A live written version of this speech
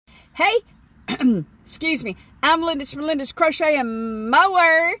Hey, excuse me. I'm Linda's from Linda's Crochet and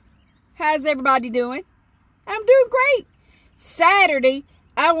Mower. How's everybody doing? I'm doing great. Saturday,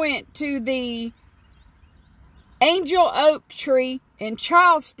 I went to the Angel Oak Tree in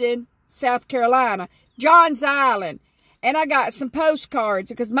Charleston, South Carolina, Johns Island. And I got some postcards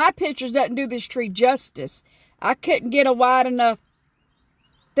because my pictures doesn't do this tree justice. I couldn't get a wide enough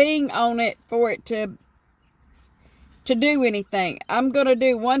thing on it for it to do anything. I'm going to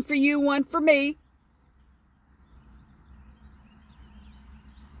do one for you, one for me.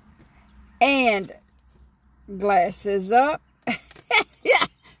 And glasses up. Yeah,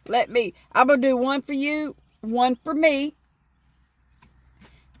 I'm going to do one for you, one for me.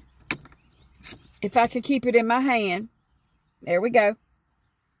 If I could keep it in my hand. There we go.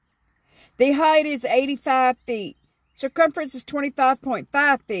 The height is 85 feet. Circumference is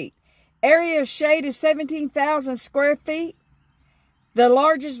 25.5 feet. Area of shade is 17,000 square feet. The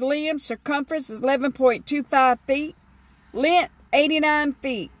largest limb circumference is 11.25 feet. Length, 89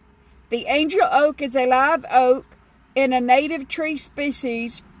 feet. The angel oak is a live oak in a native tree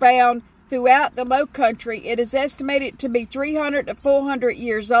species found throughout the low country. It is estimated to be 300 to 400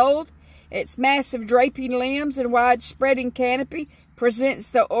 years old. Its massive draping limbs and wide-spreading canopy presents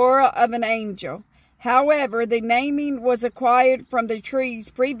the aura of an angel. However, the naming was acquired from the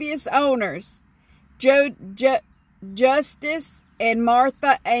tree's previous owners, Justice and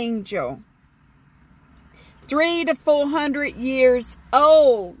Martha Angel. 300 to 400 years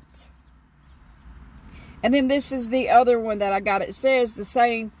old. And then this is the other one that I got. It says the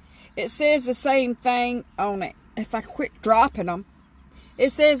same thing on it. If I quit dropping them.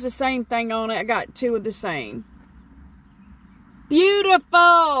 It says the same thing on it. I got two of the same.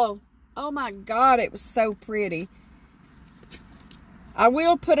 Beautiful! Oh my God, it was so pretty. I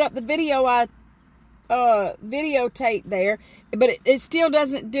will put up the video I videotaped there, but it still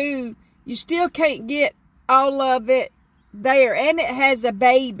doesn't do, you still can't get all of it there. And it has a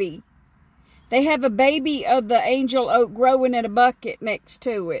baby. They have a baby of the angel oak growing in a bucket next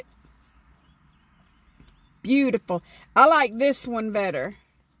to it. Beautiful. I like this one better.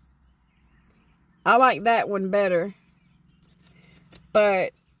 I like that one better.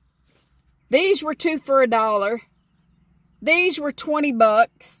 But these were 2 for $1. These were 20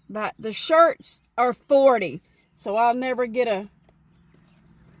 bucks. The shirts are 40. So I'll never get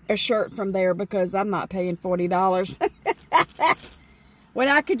a shirt from there because I'm not paying $40. When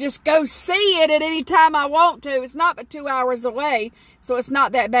I could just go see it at any time I want to. It's not but 2 hours away, so it's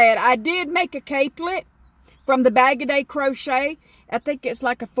not that bad. I did make a capelet from the Bag a Day Crochet. I think it's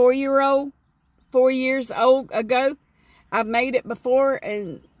like a 4 years old ago. I've made it before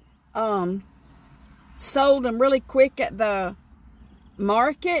and sold them really quick at the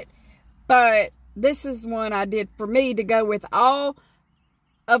market. But this is one I did for me to go with all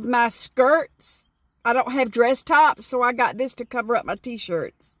of my skirts. I don't have dress tops, so I got this to cover up my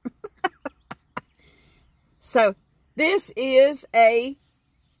t-shirts. So, this is a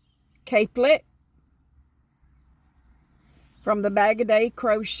capelet from the Bag a Day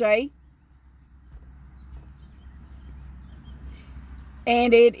Crochet.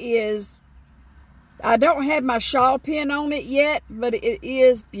 And it is, I don't have my shawl pin on it yet, but it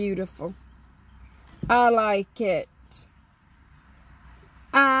is beautiful. I like it.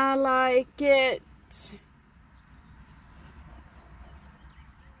 I like it.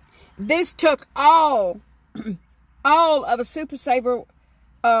 This took all of a Super Saver,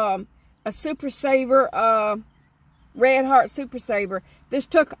 Red Heart Super Saver. This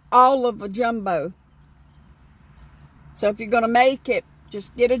took all of a jumbo. So if you're going to make it,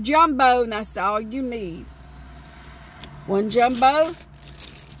 just get a jumbo, and that's all you need. One jumbo,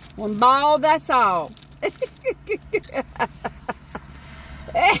 one ball, that's all.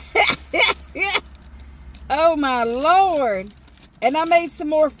 Oh my Lord. And I made some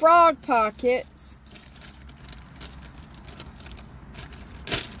more frog pockets.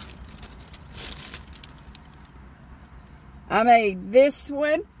 I made this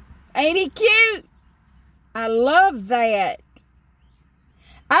one. Ain't he cute? I love that.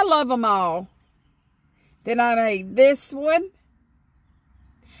 I love them all. Then I made this one.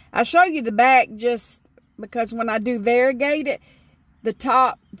 I'll show you the back just because when I do variegate it, the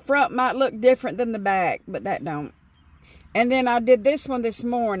front might look different than the back, but that don't. And then I did this one this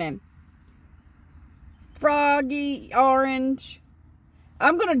morning. Froggy orange.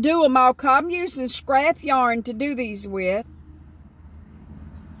 I'm going to do them all. I'm using scrap yarn to do these with.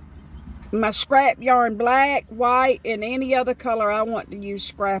 My scrap yarn black, white, and any other color I want to use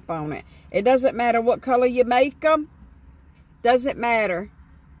scrap on it. It doesn't matter what color you make them. Doesn't matter.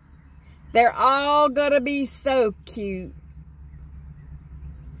 They're all going to be so cute.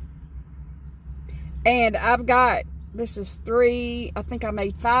 And I've got, this is 3, I think I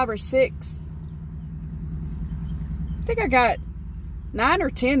made 5 or 6. I think I got 9 or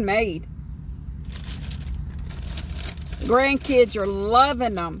 10 made. Grandkids are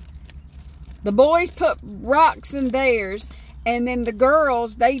loving them. The boys put rocks in theirs, and then the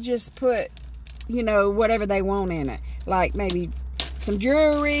girls, they just put, you know, whatever they want in it. Like maybe some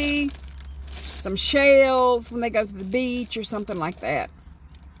jewelry, some shells when they go to the beach or something like that.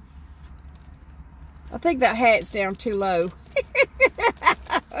 I think that hat's down too low.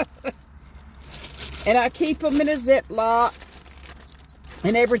 And I keep them in a Ziploc.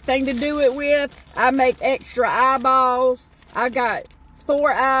 And everything to do it with, I make extra eyeballs. I got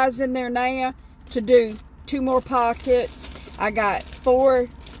 4 eyes in there now to do 2 more pockets. I got four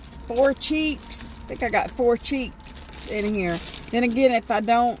cheeks. I think I got 4 cheeks in here. Then again, if I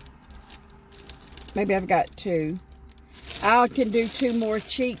don't, maybe I've got 2. I can do 2 more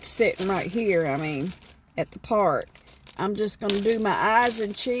cheeks sitting right here, I mean, at the part. I'm just going to do my eyes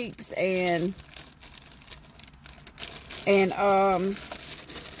and cheeks and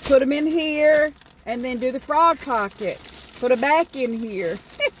put them in here, and then do the frog pocket. Put it back in here.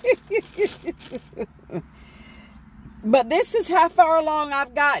 But this is how far along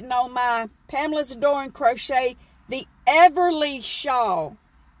I've gotten on my Pamela's Adoring Crochet, the Everly shawl.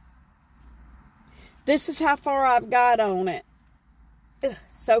 This is how far I've got on it. Ugh,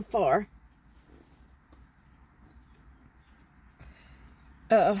 so far.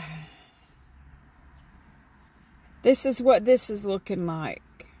 This is what this is looking like.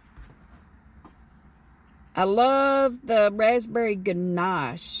 I love the raspberry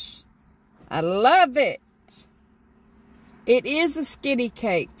ganache. I love it. It is a skinny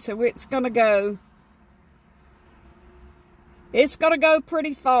cake, so it's going to go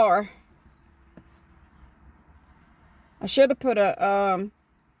pretty far. I should have put a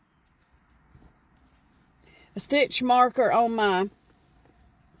stitch marker on my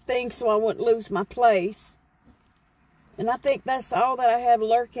thing so I wouldn't lose my place. And I think that's all that I have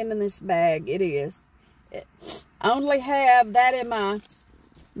lurking in this bag. It is. I only have that in my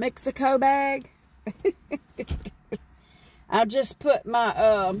Mexico bag. I just put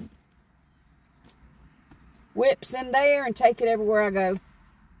my whips in there and take it everywhere I go. I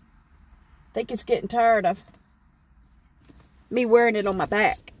think it's getting tired of me wearing it on my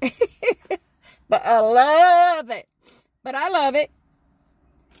back. But I love it. But I love it.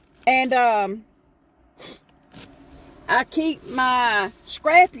 And I keep my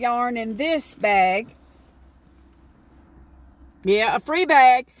scrap yarn in this bag. Yeah, a free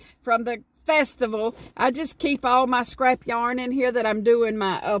bag from the festival. I just keep all my scrap yarn in here that I'm doing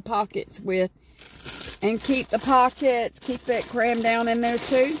my pockets with. And keep the pockets, keep that crammed down in there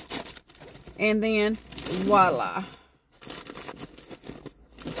too. And then, voila.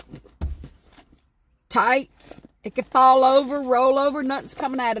 Tight. It can fall over, roll over, nothing's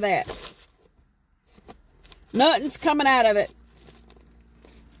coming out of that. Nothing's coming out of it.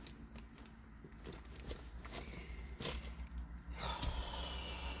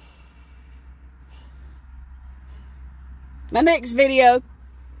 My next video,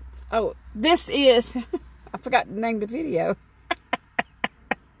 oh, this is, I forgot to name the video.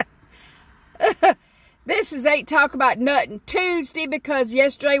 This is Ain't Talk About Nothing Tuesday because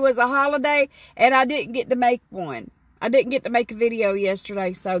yesterday was a holiday and I didn't get to make one. I didn't get to make a video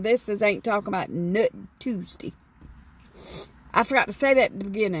yesterday, so this is Ain't Talking About Nothing Tuesday. I forgot to say that at the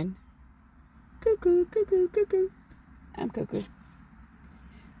beginning. Cuckoo, cuckoo, cuckoo. I'm cuckoo.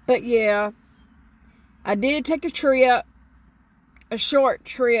 But yeah, I did take a trip. A short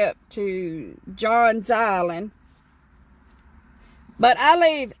trip to John's Island. But I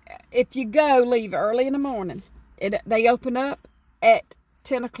leave, if you go, leave early in the morning. They open up at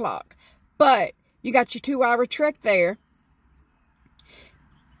 10 o'clock. But you got your 2-hour trek there.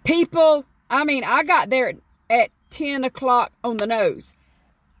 People, I mean, I got there at 10 o'clock on the nose.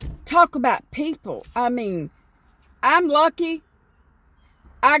 Talk about people. I mean, I'm lucky.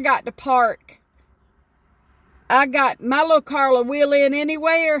 I got to park. I got my little car will wheel in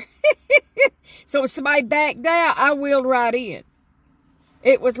anywhere. So if somebody backed out, I wheeled right in.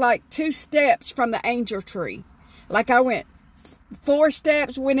 It was like 2 steps from the angel tree. Like I went 4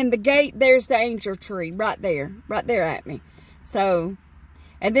 steps, went in the gate, there's the angel tree right there at me. So,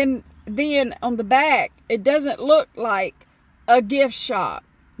 and then on the back, it doesn't look like a gift shop.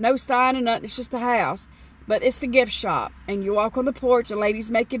 No sign or nothing, it's just a house. But it's the gift shop. And you walk on the porch, the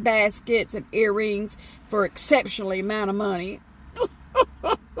ladies making baskets and earrings for exceptionally amount of money.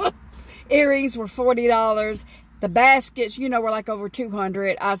 Earrings were $40. The baskets, you know, were like over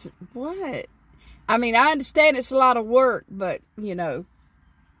 $200. I said, what? I mean, I understand it's a lot of work, but, you know,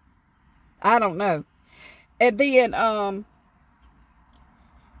 I don't know. And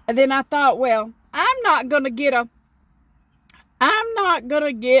then I thought, well, I'm not gonna get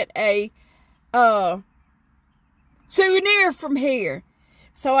a souvenir from here.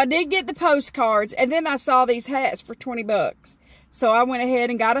 So I did get the postcards, and then I saw these hats for 20 bucks. So I went ahead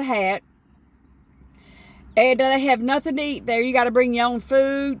and got a hat. And they have nothing to eat there. You got to bring your own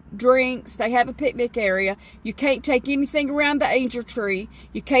food, drinks. They have a picnic area. You can't take anything around the angel tree.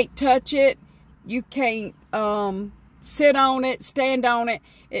 You can't touch it. You can't sit on it, stand on it.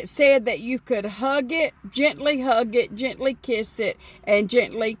 It said that you could hug it, gently kiss it, and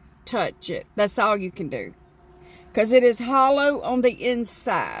gently touch it. That's all you can do. Because it is hollow on the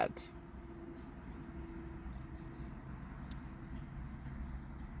inside.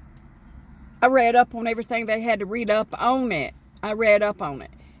 I read up on everything they had to read up on it. I read up on it.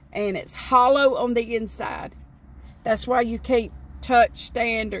 And it's hollow on the inside. That's why you can't touch,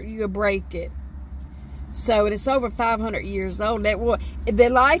 stand, or you'll break it. So it's over 500 years old. The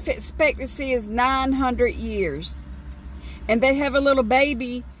life expectancy is 900 years. And they have a little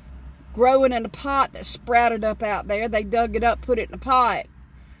baby growing in a pot that sprouted up out there. They dug it up, put it in a pot.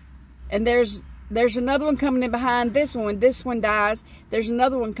 And there's another one coming in behind this one. When this one dies, there's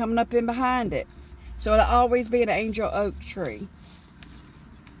another one coming up in behind it. So it'll always be an angel oak tree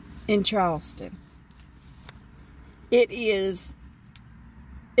in Charleston. It's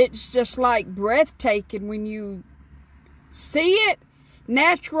just like breathtaking when you see it.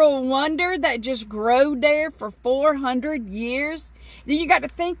 Natural wonder that just growed there for 400 years. Then you got to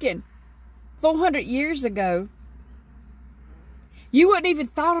thinking, 400 years ago, you wouldn't even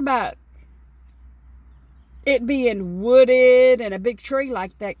thought about it being wooded and a big tree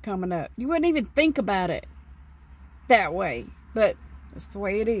like that coming up. You wouldn't even think about it that way. But that's the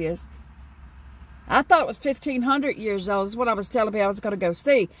way it is. I thought it was 1,500 years old. That's what I was telling me I was going to go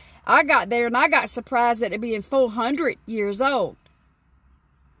see. I got there and I got surprised at it being 400 years old.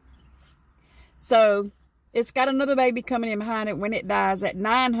 So it's got another baby coming in behind it when it dies at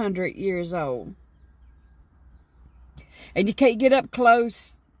 900 years old. And you can't get up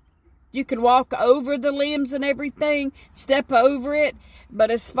close. You can walk over the limbs and everything, step over it.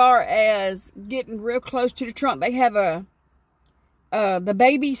 But as far as getting real close to the trunk, they have the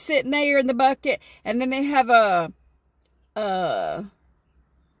baby sitting there in the bucket. And then they have a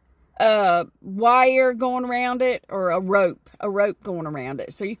wire going around it, or a rope going around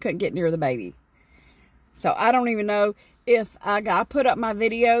it. So you couldn't get near the baby. So I don't even know if I put up my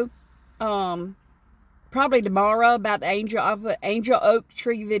video, probably tomorrow, about the angel oak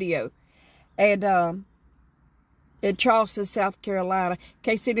tree video. And in Charleston, South Carolina, in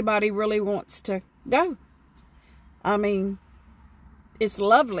case anybody really wants to go. I mean, it's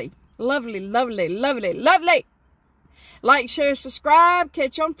lovely. Lovely, lovely, lovely, lovely. Like, share, subscribe.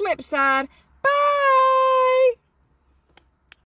 Catch you on the flip side. Bye.